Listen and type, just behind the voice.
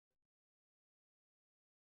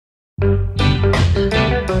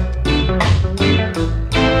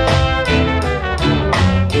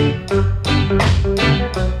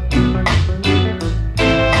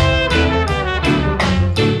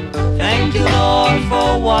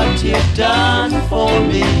for what you've done for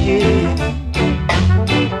me.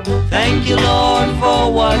 Thank you, Lord,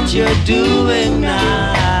 for what you're doing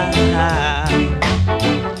now.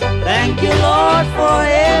 Thank you, Lord, for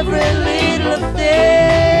every little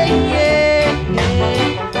thing.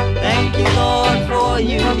 Thank you, Lord, for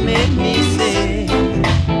you made me sing.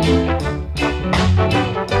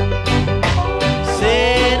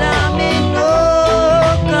 Said I'm in no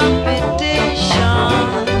competition,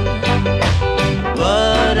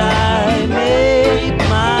 but I made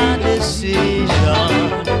my decision.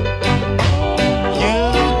 You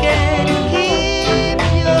can keep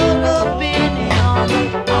your opinion.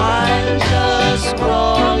 I'll just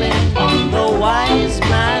scroll in the wise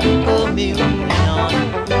man communion.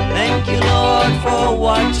 Thank you, Lord, for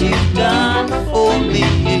what you've done for me.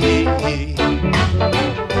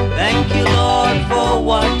 Thank you, Lord, for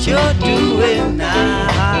what you're doing now.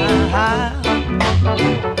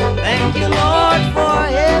 Thank you, Lord, for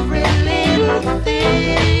every little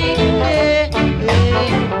thing.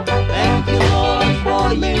 Thank you, Lord,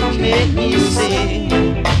 for you made me sing.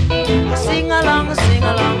 Sing along, sing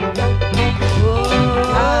along.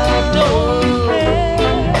 Oh, I don't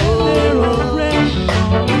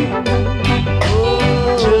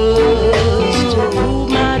just to prove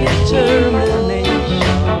my determination.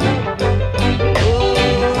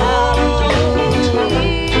 I don't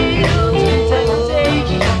yield to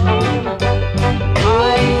temptation.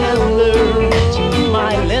 I have learned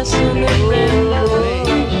my lesson in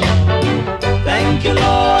revelation. Thank you,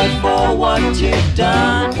 Lord, for what you've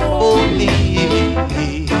done for me.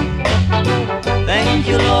 Thank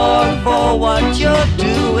you, Lord, for what you're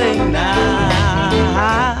doing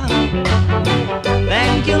now.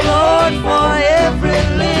 Thank you, Lord, for every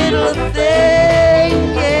little thing.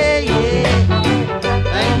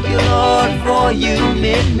 Thank you, Lord, for you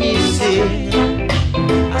made me sing.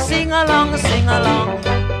 I sing along, sing along.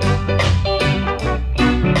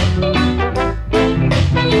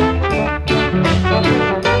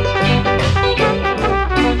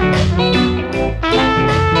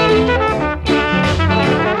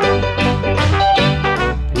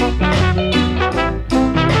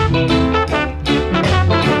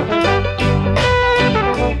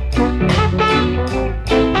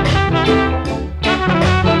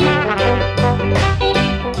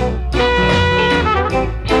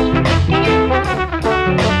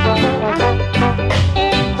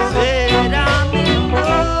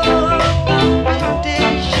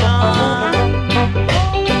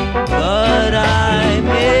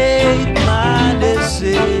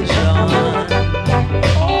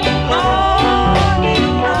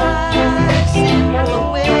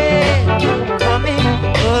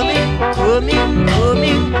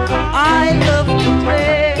 I love to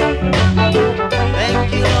pray.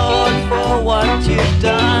 Thank you, Lord, for what you've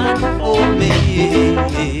done for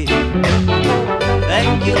me.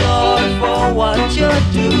 Thank you, Lord, for what you're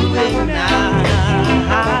doing now.